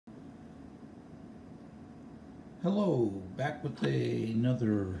Hello, back with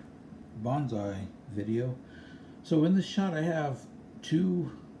another bonsai video. So in this shot I have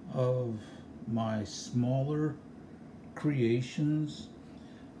two of my smaller creations.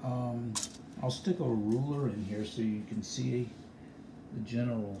 I'll stick a ruler in here so you can see the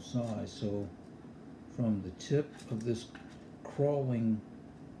general size. So from the tip of this crawling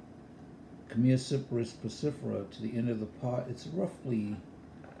Chamaecyparis spicifera to the end of the pot, it's roughly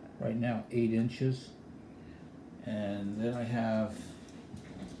right now 8 inches. And then I have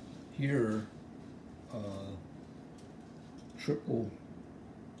here triple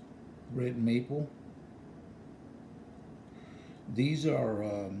red maple. These are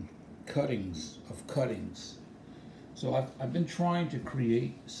cuttings of cuttings. So I've been trying to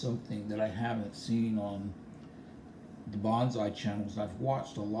create something that I haven't seen on the bonsai channels. I've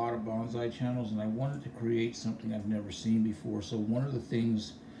watched a lot of bonsai channels and I wanted to create something I've never seen before. So one of the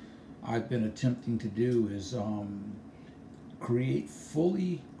things I've been attempting to do is create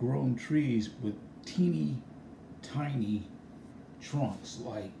fully grown trees with teeny tiny trunks.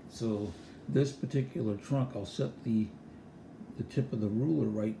 So this particular trunk, I'll set the tip of the ruler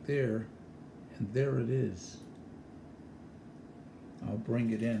right there, and there it is. I'll bring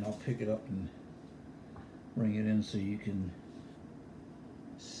it in, I'll pick it up and bring it in so you can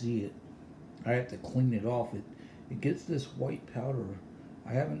see it. I have to clean it off. It gets this white powder.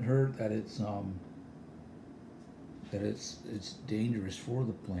 I haven't heard that it's dangerous for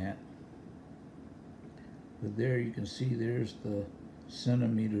the plant. But there you can see there's the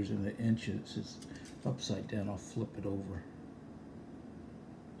centimeters and the inches. It's upside down. I'll flip it over.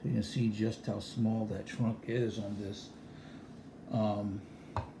 So you can see just how small that trunk is on this.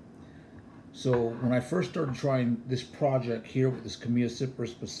 So when I first started trying this project here with this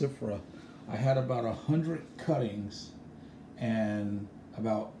Chamaecyparis spicifera, I had about 100 cuttings and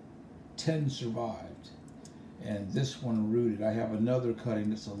about 10 survived, and this one rooted. I have another cutting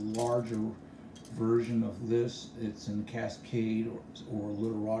that's a larger version of this. It's in Cascade or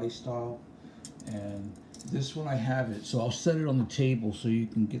Literati style, and this one I have it. So I'll set it on the table so you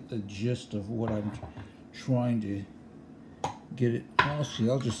can get the gist of what I'm trying to get it. Actually,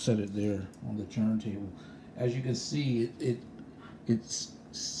 I'll just set it there on the turntable. As you can see, it's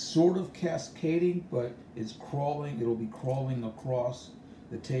sort of cascading, but it's crawling. It'll be crawling across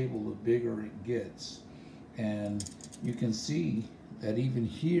the table the bigger it gets. And you can see that even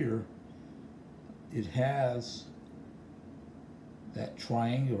here it has that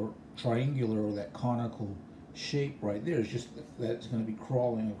triangular or that conical shape right there. It's just that's going to be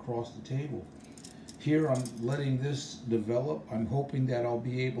crawling across the table. Here I'm letting this develop. I'm hoping that I'll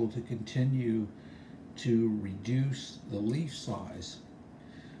be able to continue to reduce the leaf size.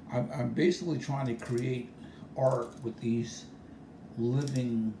 I'm basically trying to create art with these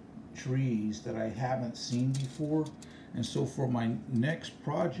living trees that I haven't seen before. And so for my next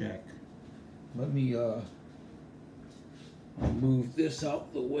project, let me I'll move this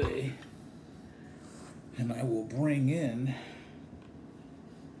out the way, and I will bring in,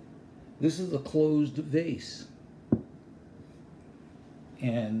 this is a closed vase,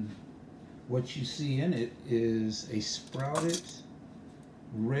 and what you see in it is a sprouted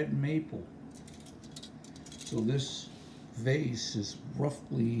red maple. So this vase is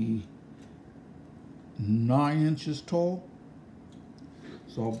roughly 9 inches tall.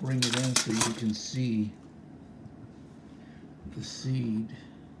 So I'll bring it in so you can see the seed,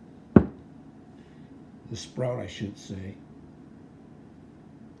 the sprout I should say.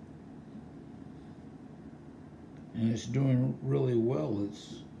 And it's doing really well.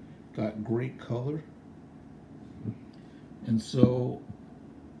 It's got great color. And so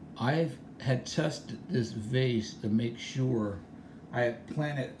I've had tested this vase to make sure. I had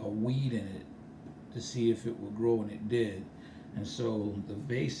planted a weed in it to see if it would grow, and it did. And so the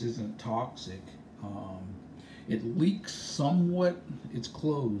vase isn't toxic. It leaks somewhat. It's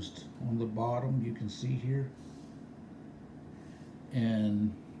closed on the bottom, you can see here.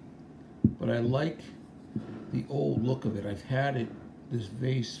 But I like the old look of it. I've had this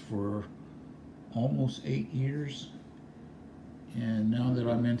vase for almost 8 years. And now that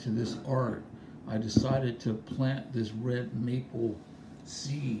I'm into this art, I decided to plant this red maple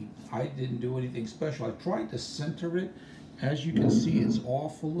seed. I didn't do anything special. I tried to center it. As you can see, it's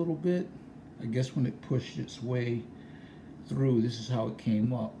off a little bit. I guess when it pushed its way through, this is how it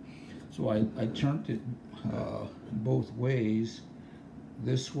came up. So I turned it both ways,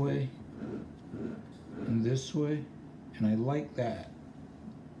 this way and this way, and I like that.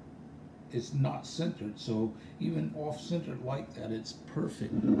 It's not centered, so even off-centered like that, it's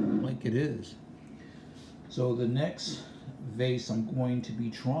perfect like it is. So the next vase I'm going to be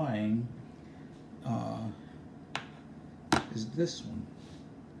trying is this one.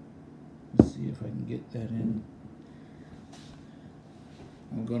 Let's see if I can get that in.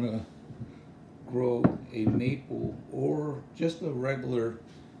 I'm gonna grow a maple or just a regular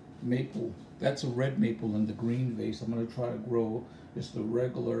maple. That's a red maple in the green vase. I'm gonna try to grow just a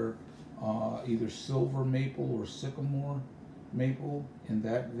regular either silver maple or sycamore maple in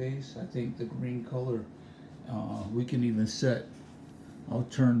that vase. I think the green color, we can even set, I'll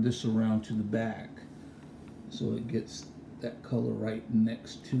turn this around to the back so it gets that color right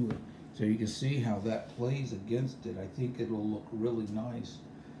next to it. So you can see how that plays against it. I think it'll look really nice.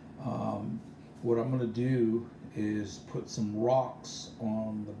 What I'm gonna do is put some rocks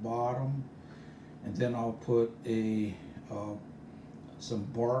on the bottom, and then I'll put some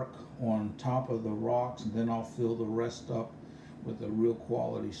bark on top of the rocks, and then I'll fill the rest up with a real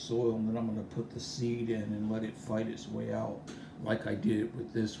quality soil, and then I'm going to put the seed in and let it fight its way out like I did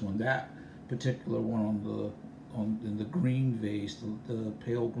with this one. That particular one in the green vase, the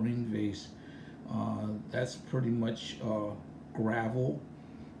pale green vase, that's pretty much gravel,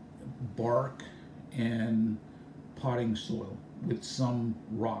 bark, and potting soil with some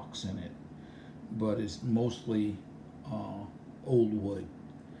rocks in it, but it's mostly old wood,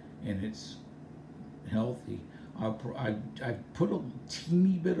 and it's healthy. I put a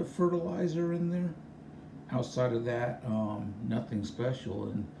teeny bit of fertilizer in there. Outside of that, nothing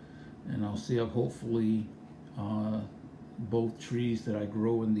special, and I'll see how hopefully both trees that I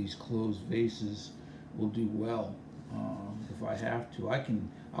grow in these closed vases will do well. If I have to,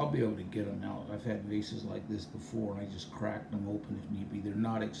 I'll be able to get them out. I've had vases like this before, and I just crack them open if need be. They're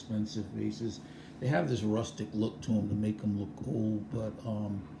not expensive vases. They have this rustic look to them to make them look old, but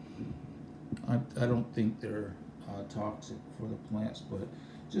I don't think they're toxic for the plants. But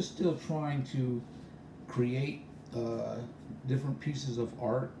just still trying to create different pieces of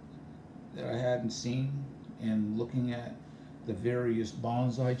art that I hadn't seen, and looking at the various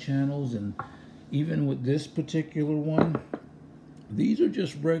bonsai channels. And even with this particular one, these are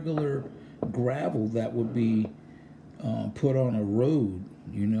just regular gravel that would be put on a road,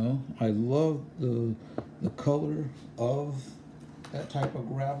 you know. I love the color of that type of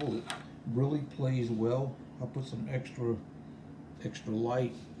gravel. It really plays well. I'll put some extra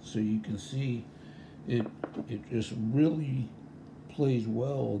light so you can see it just really plays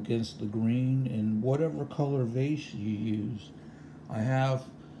well against the green and whatever color vase you use. I have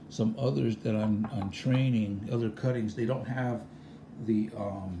some others that I'm training, other cuttings. They don't have the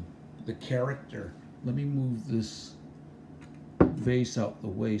character. Let me move this vase out the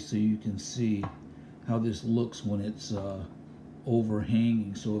way so you can see how this looks when it's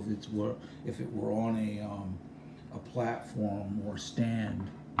overhanging. So if it were on a platform or stand,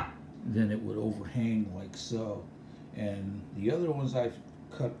 then it would overhang like so. And the other ones I've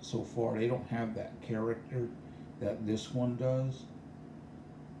cut so far, they don't have that character that this one does.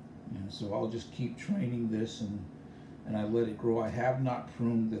 And so I'll just keep training this, and I let it grow. I have not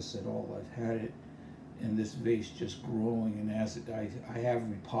pruned this at all. I've had it in this vase just growing, and as I have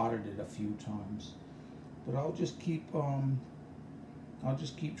repotted it a few times. But I'll just keep trying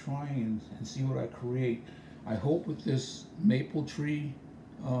and see what I create. I hope with this maple tree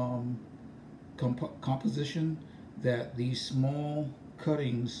composition that these small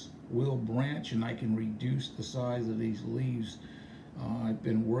cuttings will branch and I can reduce the size of these leaves. I've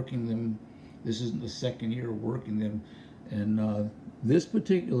been working them. This isn't the second year of working them, and this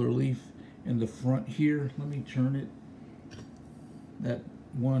particular leaf in the front here, let me turn it. That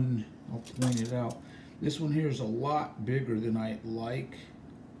one, I'll point it out. This one here is a lot bigger than I like.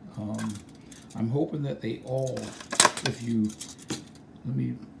 I'm hoping that they all, let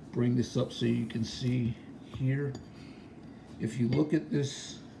me bring this up so you can see here. If you look at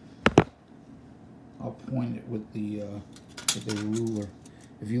this, I'll point it with the ruler.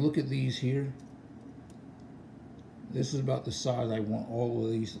 If you look at these here, this is about the size I want all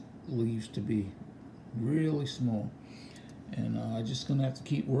of these leaves to be, really small. And I'm just gonna have to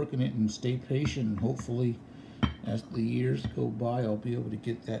keep working it and stay patient, and hopefully as the years go by I'll be able to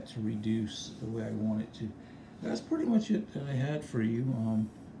get that to reduce the way I want it to. That's pretty much it that I had for you.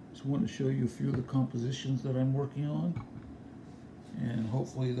 Just wanted to show you a few of the compositions that I'm working on, and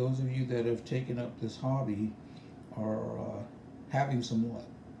hopefully those of you that have taken up this hobby are having some luck.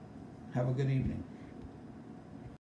 Have a good evening.